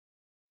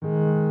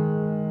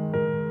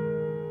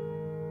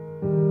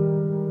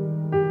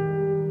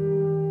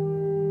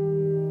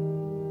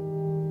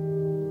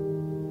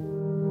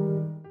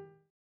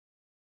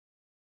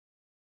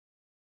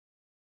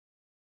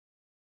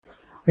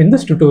In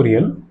this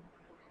tutorial,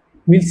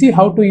 we'll see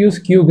how to use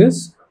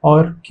QGIS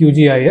or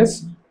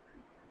QGIS,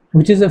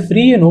 which is a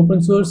free and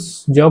open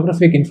source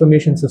geographic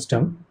information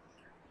system,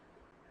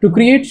 to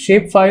create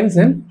shapefiles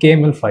and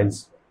KML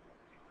files.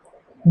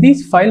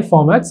 These file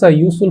formats are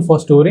useful for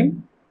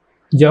storing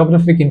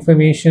geographic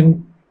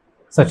information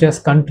such as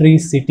country,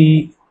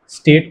 city,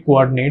 state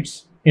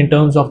coordinates in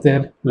terms of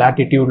their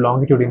latitude,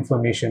 longitude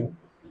information,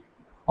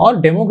 or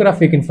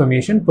demographic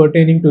information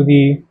pertaining to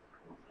the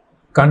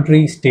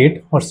country,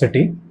 state, or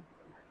city.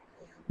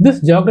 This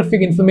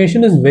geographic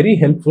information is very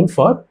helpful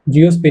for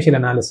geospatial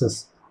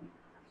analysis.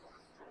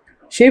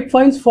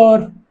 Shapefiles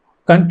for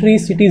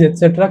countries, cities,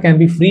 etc. can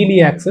be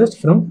freely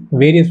accessed from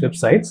various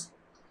websites.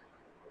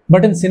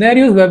 But in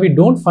scenarios where we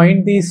don't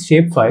find these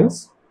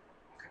shapefiles,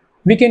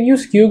 we can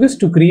use QGIS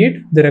to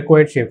create the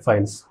required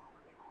shapefiles.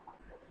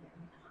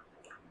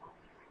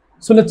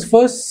 So let's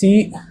first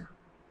see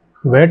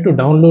where to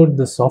download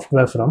the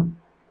software from.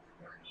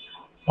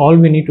 All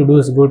we need to do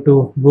is go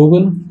to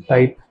Google,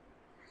 type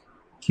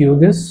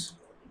QGIS,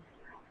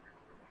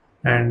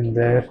 and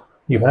there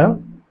you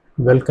have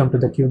welcome to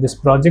the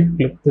QGIS project.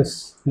 Click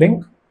this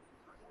link,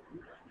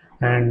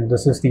 and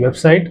this is the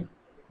website,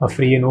 a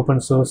free and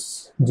open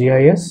source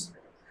GIS.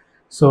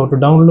 So to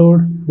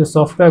download the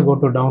software, go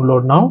to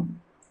download now,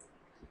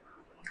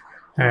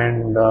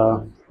 and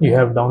you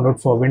have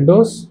download for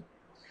Windows.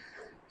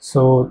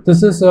 So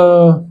this is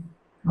a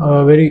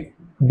very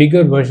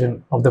bigger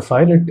version of the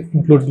file. It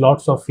includes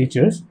lots of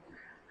features,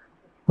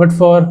 but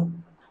for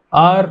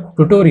our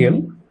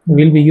tutorial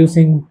we'll be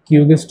using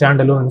QGIS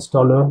standalone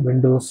installer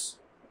Windows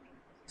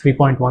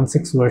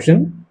 3.16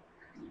 version,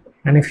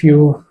 and if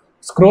you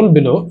scroll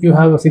below you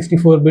have a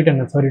 64-bit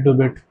and a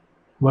 32-bit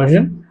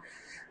version.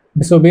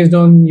 So based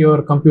on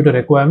your computer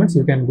requirements,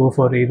 you can go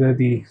for either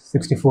the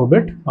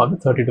 64-bit or the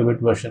 32-bit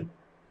version.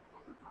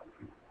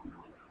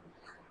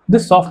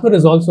 This software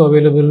is also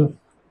available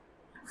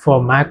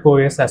for Mac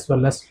OS as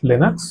well as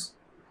Linux.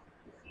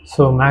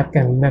 So Mac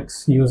and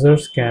Linux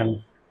users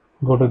can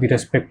go to the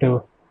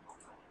respective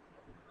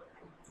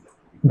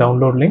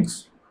download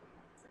links.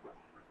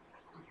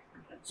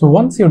 So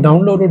once you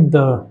downloaded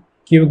the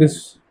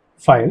QGIS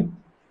file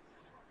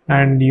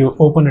and you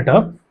open it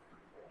up,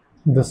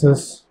 this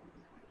is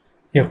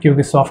your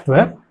QGIS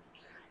software,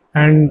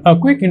 and a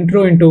quick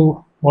intro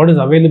into what is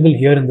available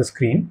here in the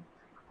screen.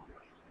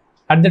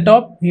 At the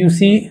top you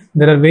see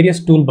there are various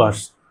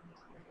toolbars.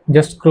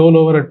 Just scroll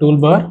over a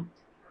toolbar,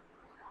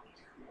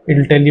 it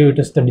will tell you it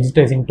is the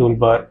digitizing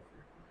toolbar,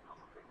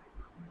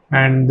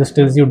 and this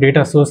tells you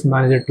data source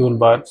manager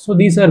toolbar. So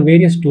these are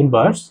various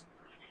toolbars,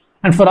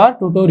 and for our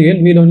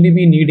tutorial we'll only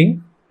be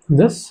needing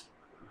this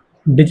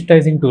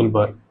digitizing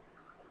toolbar.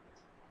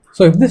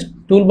 So if this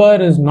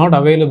toolbar is not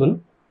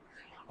available,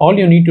 all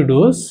you need to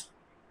do is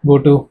go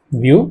to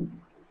View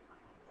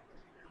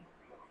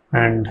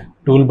and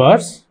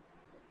Toolbars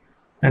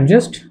and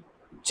just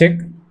check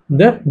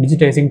the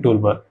digitizing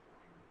toolbar.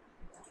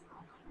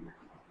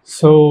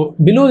 So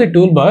below the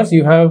toolbars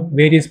you have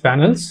various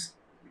panels,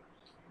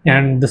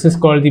 and this is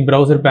called the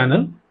browser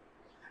panel.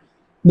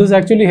 This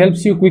actually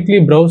helps you quickly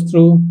browse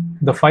through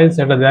the files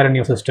that are there in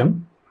your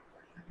system,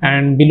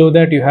 and below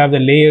that you have the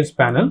layers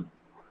panel.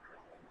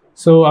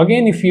 So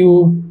again, if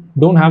you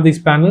don't have these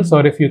panels,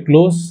 or if you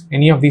close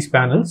any of these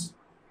panels,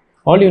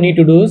 all you need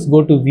to do is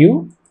go to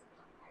View,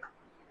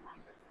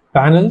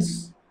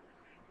 Panels,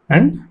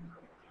 and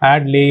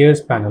Add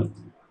Layers panel.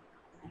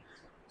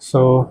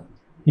 So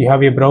you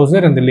have your browser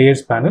and the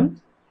layers panel.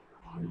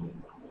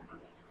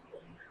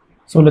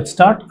 So let's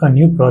start a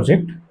new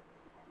project.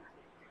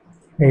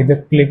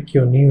 Either click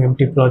your new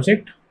empty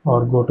project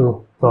or go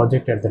to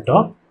project at the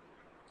top,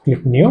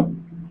 click new,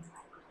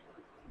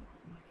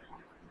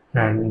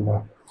 and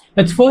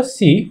let's first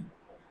see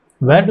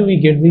where do we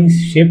get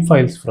these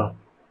shapefiles from.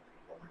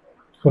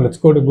 So let's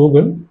go to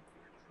Google,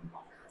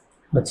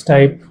 let's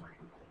type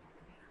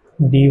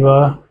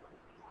diva-gis,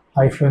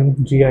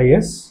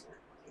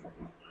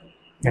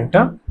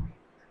 enter.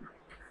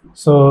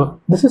 So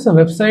this is a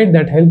website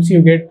that helps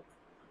you get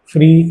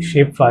free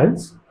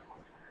shapefiles.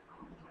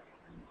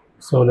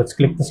 So let's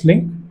click this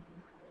link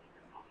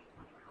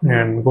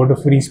and go to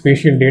free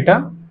spatial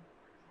data.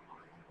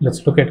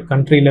 Let's look at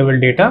country level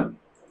data,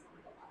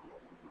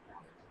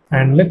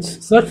 and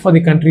let's search for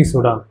the country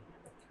Sudan,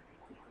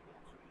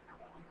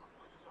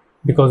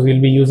 because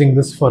we'll be using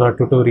this for our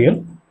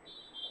tutorial.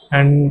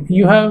 And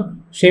you have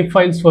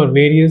shapefiles for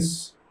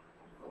various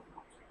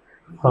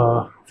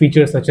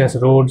features such as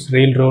roads,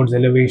 railroads,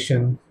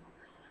 elevation,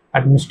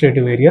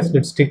 administrative areas.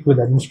 Let's stick with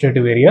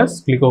administrative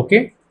areas. Click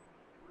OK.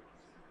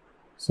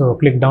 So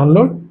click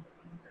download.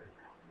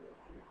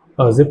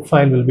 A zip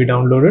file will be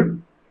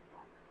downloaded.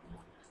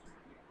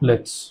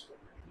 Let's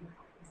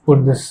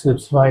put this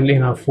zip file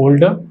in our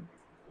folder.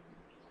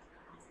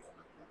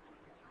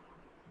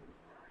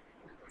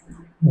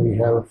 We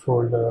have a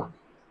folder.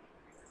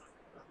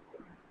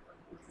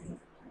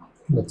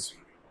 Let's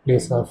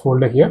place our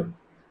folder here.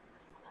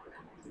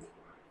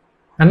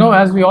 And now,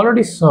 as we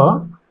already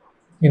saw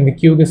in the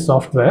QGIS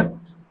software,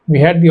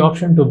 we had the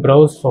option to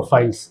browse for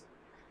files.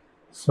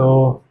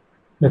 So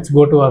let's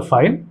go to our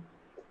file.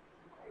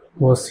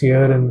 Was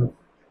here in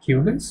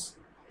QGIS.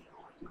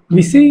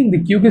 We see in the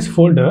QGIS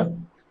folder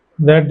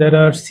that there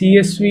are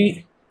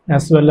CSV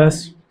as well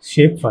as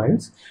shape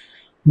files,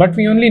 but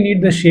we only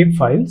need the shape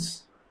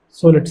files.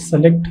 So let's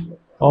select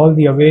all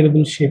the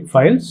available shape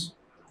files,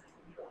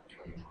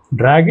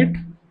 drag it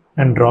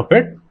and drop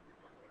it.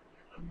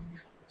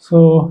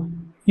 So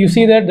you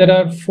see that there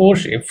are 4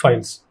 shape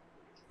files.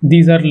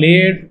 These are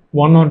layered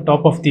one on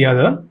top of the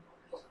other,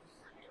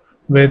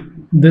 with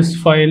this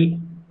file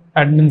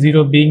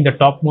admin0 being the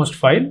topmost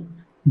file.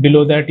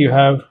 Below that you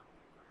have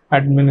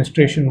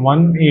administration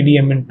 1,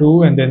 ADMN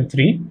 2, and then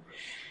 3.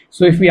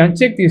 So if we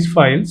uncheck these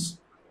files,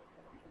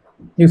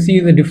 you see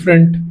the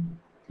different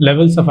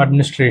levels of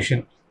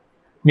administration.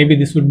 Maybe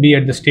this would be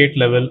at the state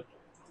level,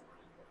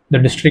 the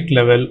district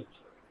level,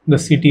 the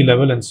city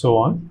level, and so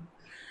on.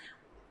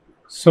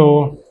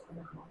 So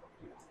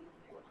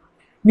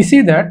we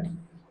see that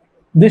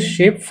this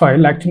shape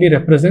file actually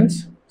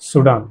represents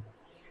Sudan.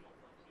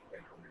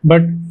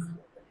 But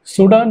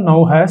Sudan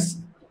now has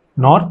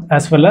North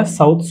as well as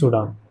South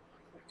Sudan.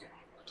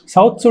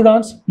 South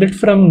Sudan split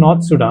from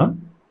North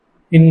Sudan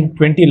in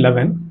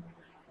 2011,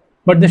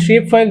 but the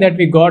shapefile that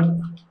we got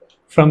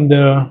from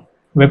the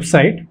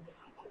website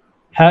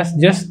has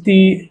just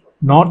the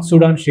North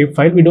Sudan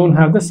shapefile. We don't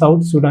have the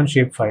South Sudan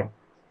shapefile.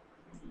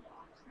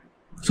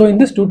 So in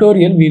this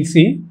tutorial, we'll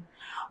see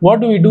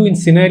what do we do in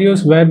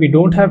scenarios where we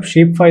don't have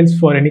shapefiles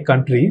for any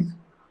countries,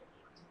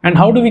 and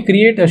how do we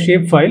create a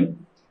shapefile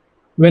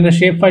when a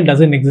shapefile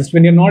doesn't exist,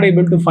 when you're not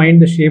able to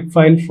find the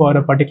shapefile for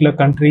a particular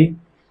country,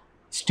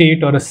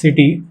 state, or a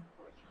city.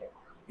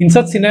 In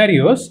such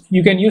scenarios,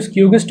 you can use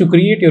QGIS to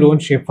create your own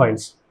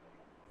shapefiles.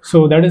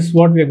 So that is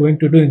what we are going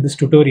to do in this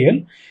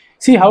tutorial.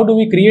 See, how do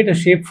we create a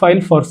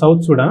shapefile for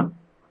South Sudan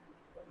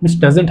which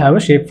doesn't have a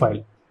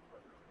shapefile.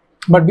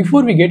 But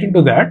before we get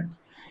into that,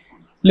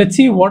 let's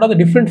see what are the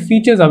different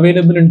features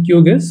available in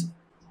QGIS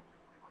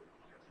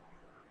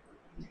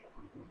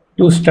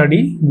to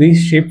study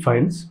these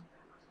shapefiles.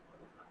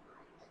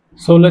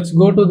 So let's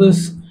go to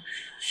this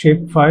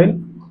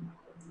shapefile,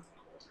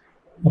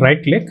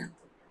 right click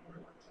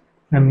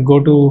and go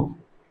to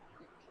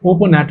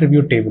Open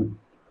Attribute Table.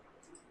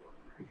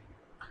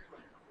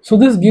 So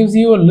this gives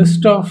you a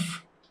list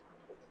of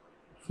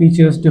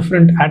features,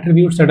 different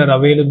attributes that are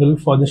available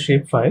for the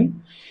shapefile.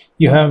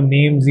 You have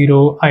name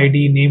 0,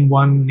 ID, name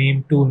 1,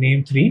 name 2,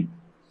 name 3.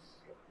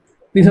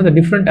 These are the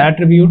different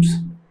attributes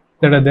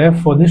that are there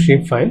for the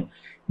shapefile.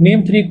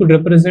 Name 3 could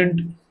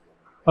represent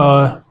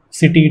a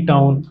city,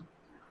 town,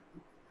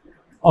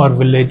 or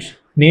village.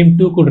 Name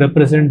 2 could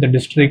represent the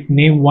district.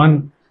 Name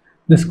 1,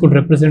 this could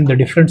represent the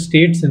different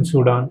states in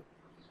Sudan.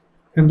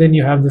 And then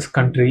you have this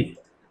country.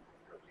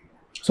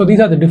 So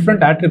these are the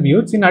different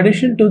attributes. In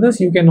addition to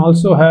this, you can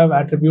also have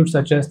attributes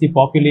such as the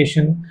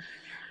population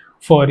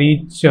for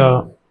each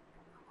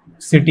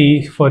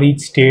city, for each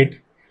state.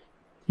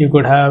 You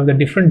could have the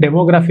different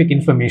demographic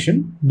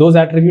information. Those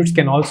attributes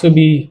can also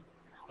be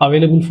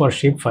available for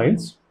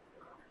shapefiles.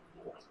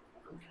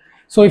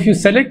 So if you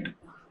select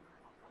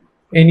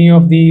any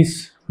of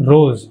these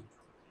rows,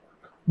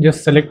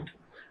 just select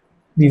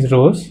these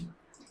rows,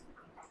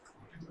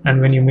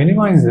 and when you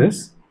minimize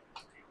this,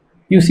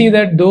 you see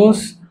that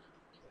those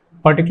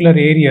particular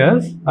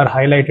areas are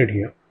highlighted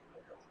here.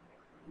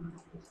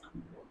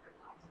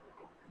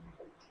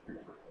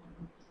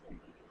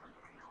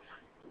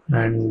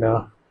 And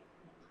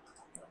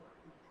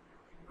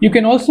you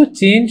can also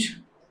change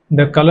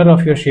the color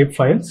of your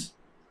shapefiles.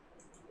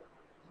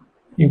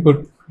 You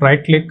could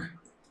right click,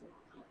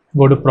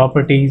 go to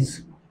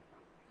properties,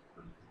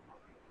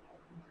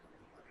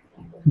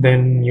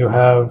 then you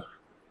have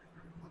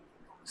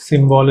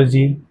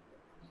symbology,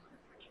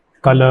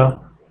 color.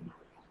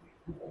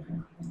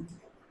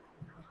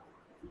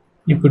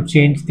 You could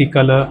change the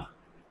color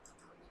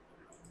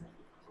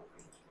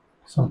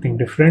something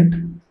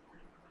different.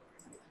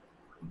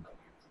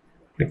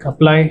 Click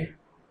apply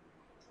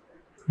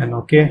and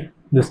OK.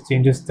 This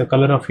changes the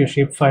color of your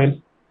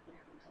shapefile.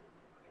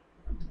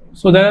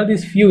 So there are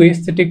these few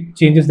aesthetic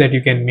changes that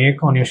you can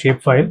make on your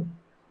shapefile.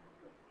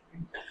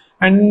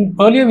 And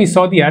earlier we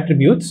saw the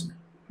attributes,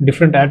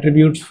 different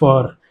attributes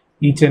for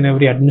each and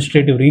every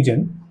administrative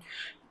region.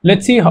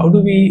 Let's see how do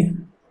we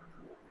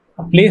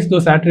place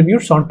those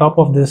attributes on top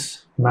of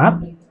this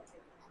map.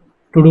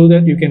 To do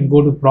that, you can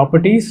go to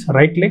properties,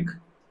 right click,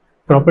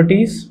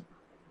 properties,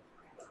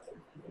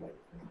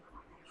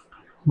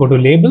 go to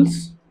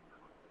labels,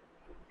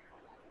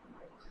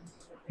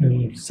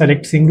 and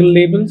select single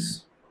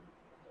labels.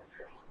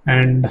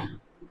 And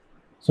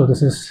so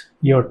this is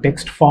your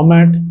text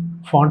format,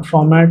 font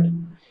format.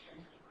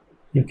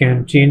 You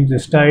can change the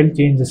style,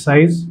 change the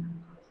size.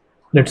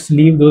 Let's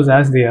leave those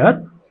as they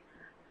are.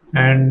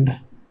 And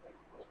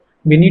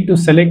we need to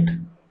select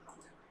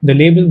the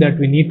label that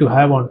we need to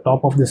have on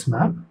top of this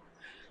map.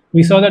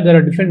 We saw that there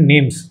are different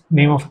names,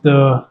 name of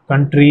the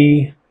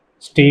country,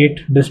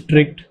 state,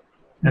 district,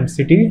 and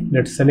city.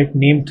 Let's select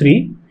name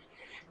 3,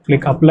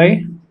 click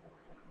apply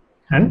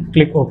and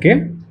click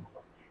OK.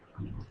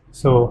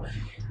 So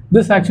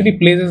This actually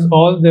places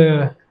all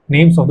the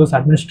names of those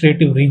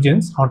administrative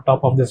regions on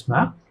top of this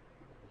map.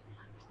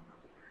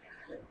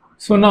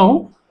 So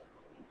now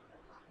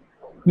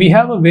we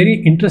have a very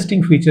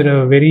interesting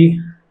feature, a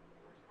very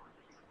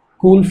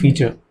cool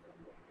feature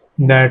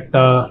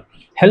that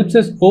helps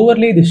us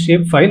overlay the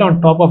shapefile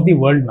on top of the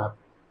world map.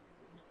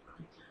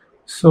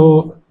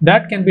 So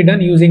that can be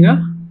done using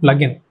a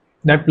plugin.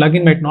 That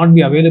plugin might not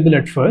be available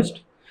at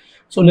first.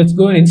 So let's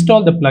go and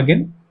install the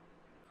plugin.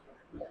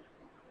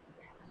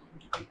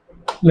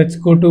 Let's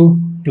go to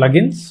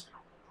plugins,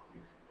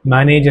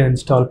 manage and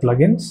install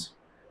plugins.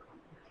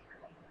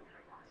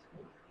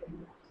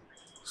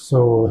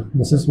 So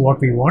this is what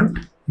we want.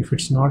 If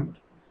it's not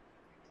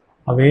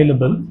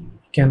available,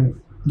 you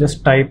can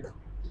just type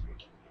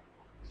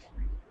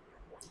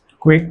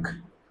quick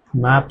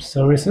map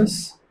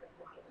services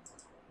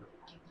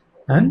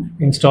and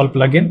install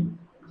plugin.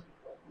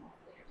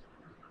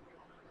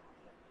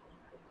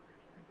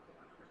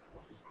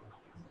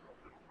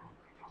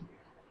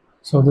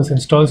 So this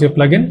installs your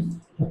plugin.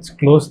 Let's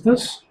close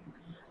this.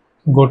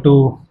 Go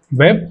to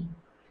web.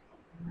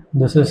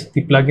 This is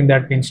the plugin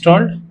that we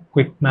installed,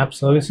 quick map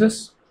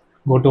services.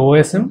 Go to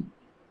OSM,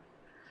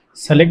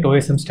 select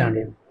OSM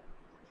standard.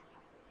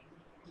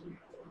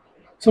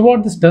 So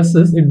what this does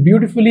is it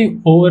beautifully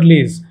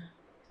overlays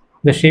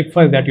the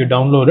shapefile that you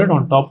downloaded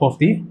on top of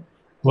the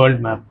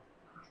world map.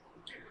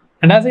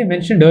 And as I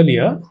mentioned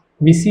earlier,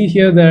 we see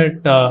here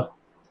that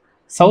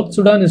South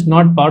Sudan is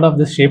not part of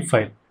this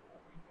shapefile,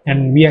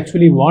 and we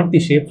actually want the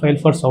shapefile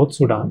for South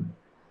Sudan.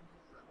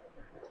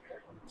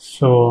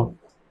 So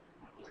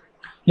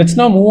let's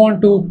now move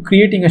on to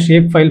creating a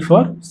shapefile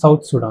for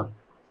South Sudan.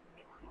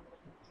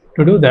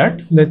 To do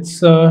that,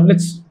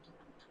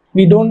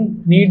 we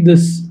don't need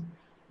this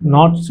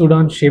North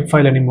Sudan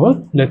shapefile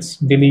anymore. Let's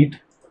delete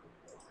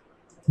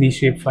these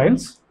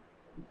shapefiles.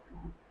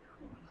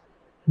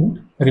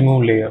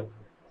 Remove layer.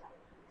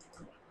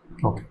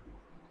 Okay.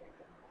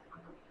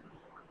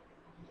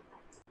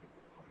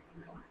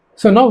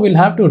 So now we'll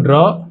have to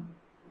draw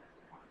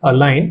a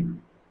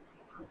line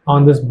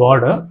on this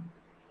border,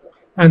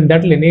 and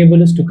that will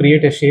enable us to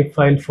create a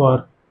shapefile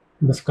for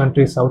this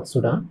country, South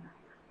Sudan.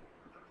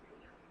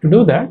 To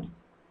do that,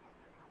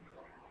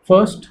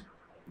 first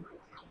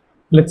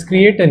let's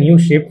create a new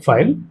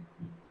shapefile.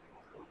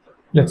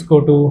 Let's go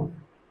to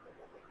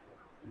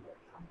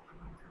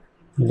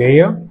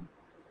layer,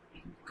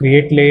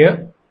 create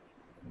layer,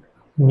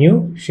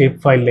 new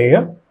shapefile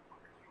layer.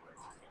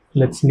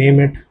 Let's name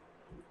it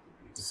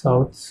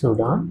South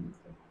Sudan,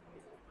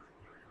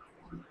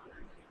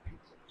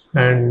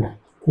 and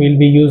we'll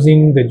be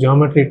using the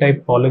geometry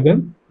type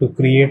polygon to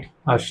create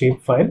our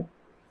shapefile.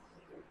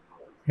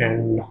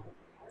 And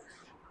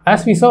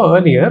as we saw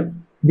earlier,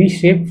 these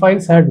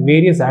shapefiles had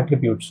various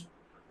attributes.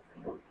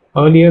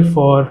 Earlier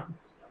for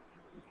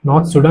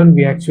North Sudan,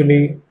 we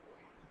actually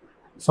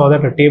saw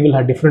that a table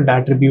had different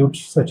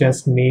attributes such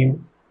as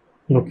name,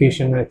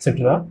 location,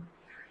 etc.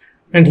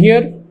 And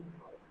here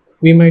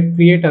we might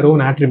create our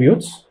own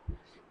attributes.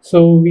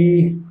 So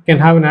we can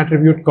have an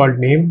attribute called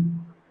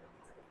name,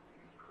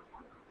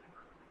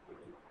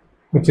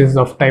 which is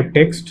of type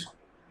text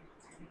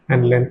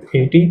and length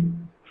 80.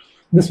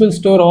 This will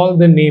store all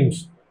the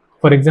names.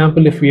 For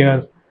example, if we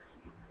are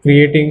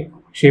creating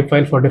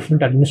shapefile for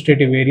different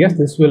administrative areas,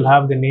 this will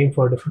have the name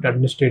for different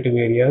administrative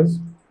areas.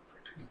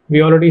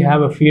 We already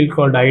have a field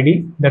called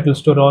ID that will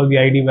store all the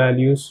ID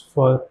values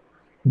for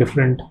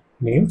different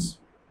names.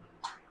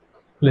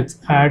 Let's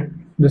add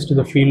this to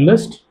the field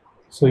list.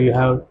 So you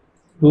have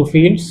 2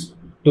 fields,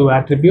 2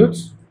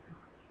 attributes.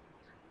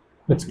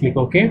 Let's click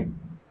OK.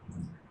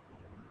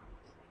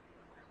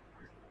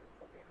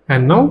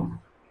 And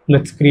now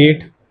let's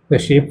create the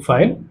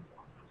shapefile.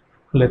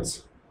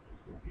 Let's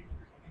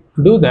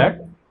do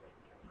that.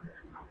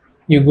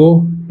 You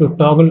go to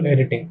toggle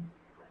editing.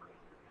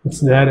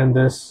 It's there in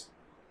this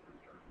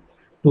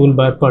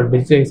toolbar called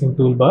digitizing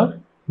toolbar.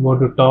 Go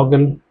to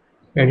toggle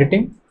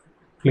editing,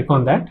 click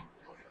on that,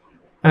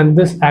 and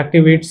this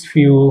activates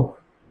few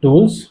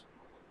tools.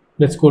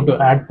 Let's go to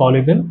add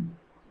polygon,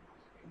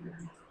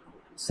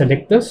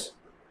 select this,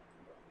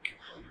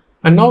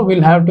 and now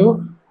we'll have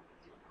to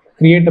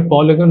create a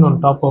polygon on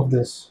top of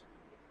this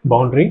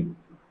boundary.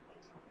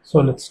 So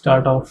let's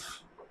start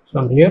off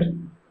from here.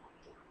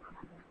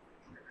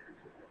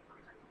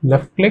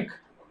 Left click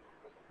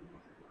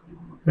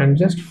and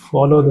just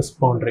follow this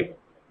boundary.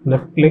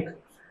 Left click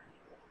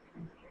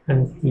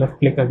and left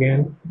click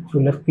again. If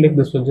you left click,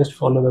 this will just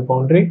follow the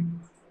boundary.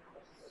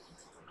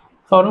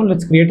 For now,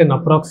 let's create an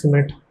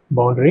approximate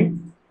boundary.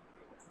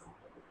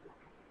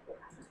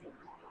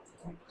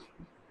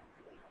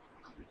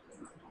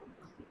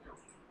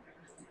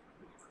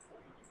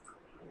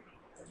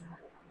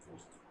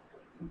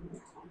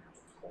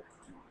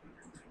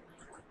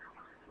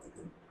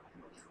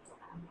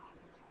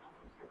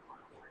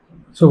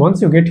 So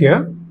once you get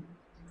here,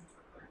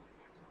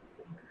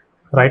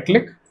 right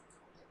click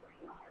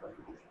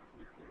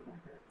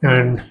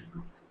and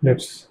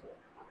let's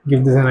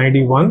give this an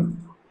ID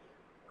 1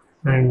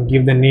 and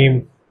give the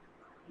name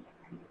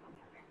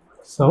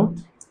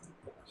South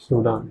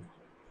Sudan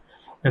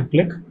and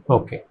click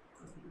OK.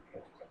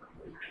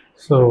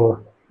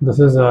 So this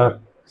is our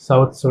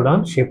South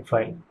Sudan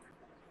shapefile.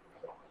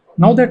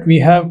 Now that we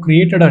have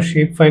created a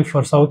shapefile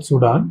for South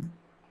Sudan,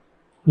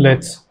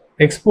 let's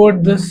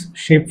export this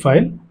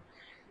shapefile.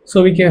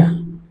 So we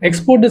can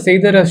export this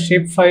either as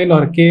shapefile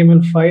or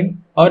KML file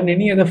or in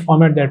any other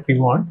format that we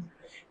want.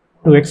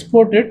 To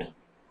export it,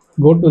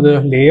 go to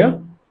the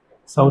layer,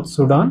 South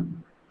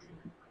Sudan,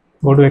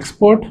 go to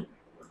export,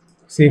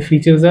 save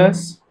features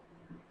as.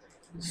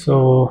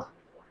 So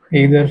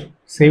either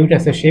save it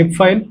as a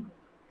shapefile,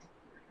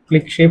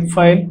 click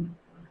shapefile,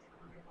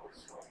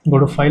 go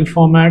to file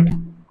format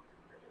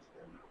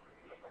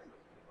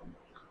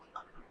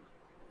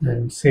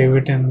and save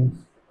it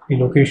in the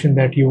location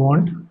that you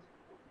want.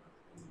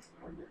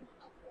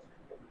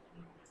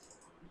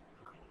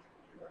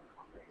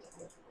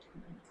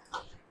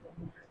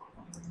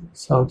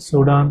 South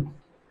Sudan,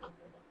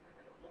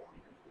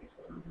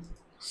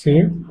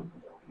 save,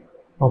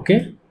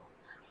 okay.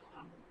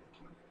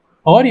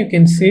 Or you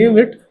can save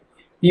it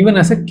even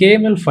as a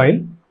KML file,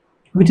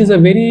 which is a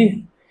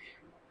very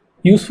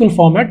useful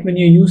format when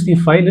you use the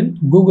file in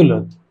Google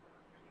Earth.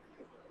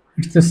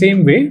 It's the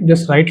same way,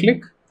 just right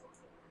click,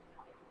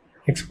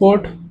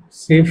 export,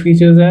 save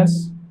features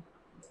as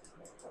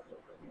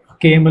a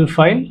KML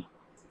file,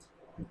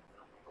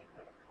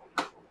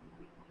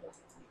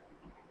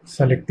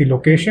 select the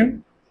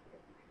location,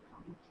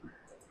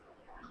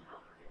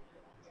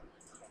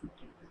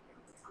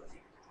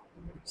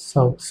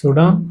 South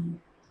Sudan,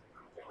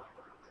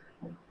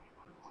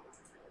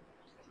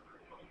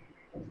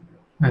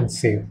 and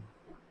save.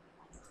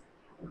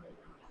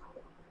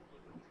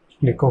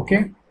 Click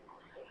OK.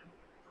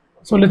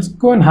 So let's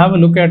go and have a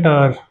look at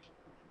our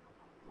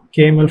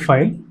KML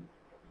file.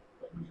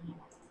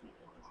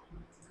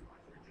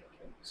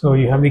 So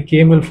you have the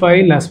KML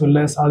file as well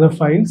as other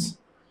files.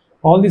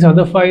 All these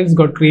other files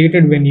got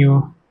created when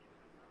you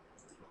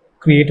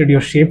created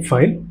your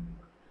shapefile.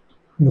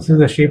 This is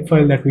the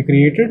shapefile that we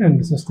created, and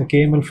this is the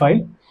KML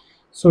file.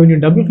 So when you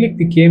double click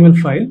the KML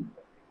file,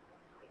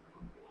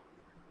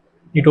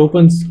 it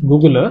opens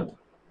Google Earth.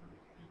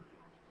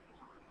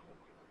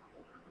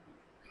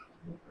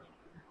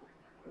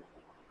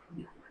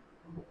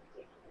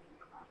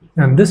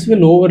 And this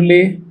will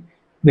overlay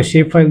the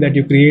shapefile that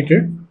you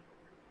created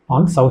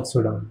on South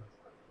Sudan.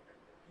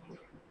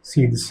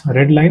 See these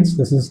red lines,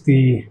 this is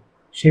the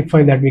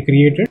shapefile that we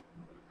created.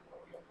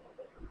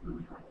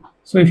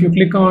 So if you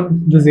click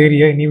on this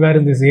area, anywhere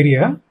in this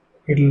area,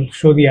 it will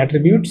show the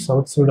attributes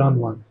South Sudan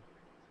 1.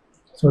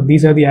 So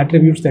these are the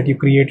attributes that you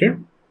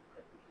created,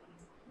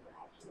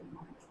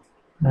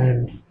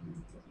 and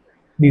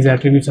these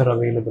attributes are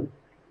available.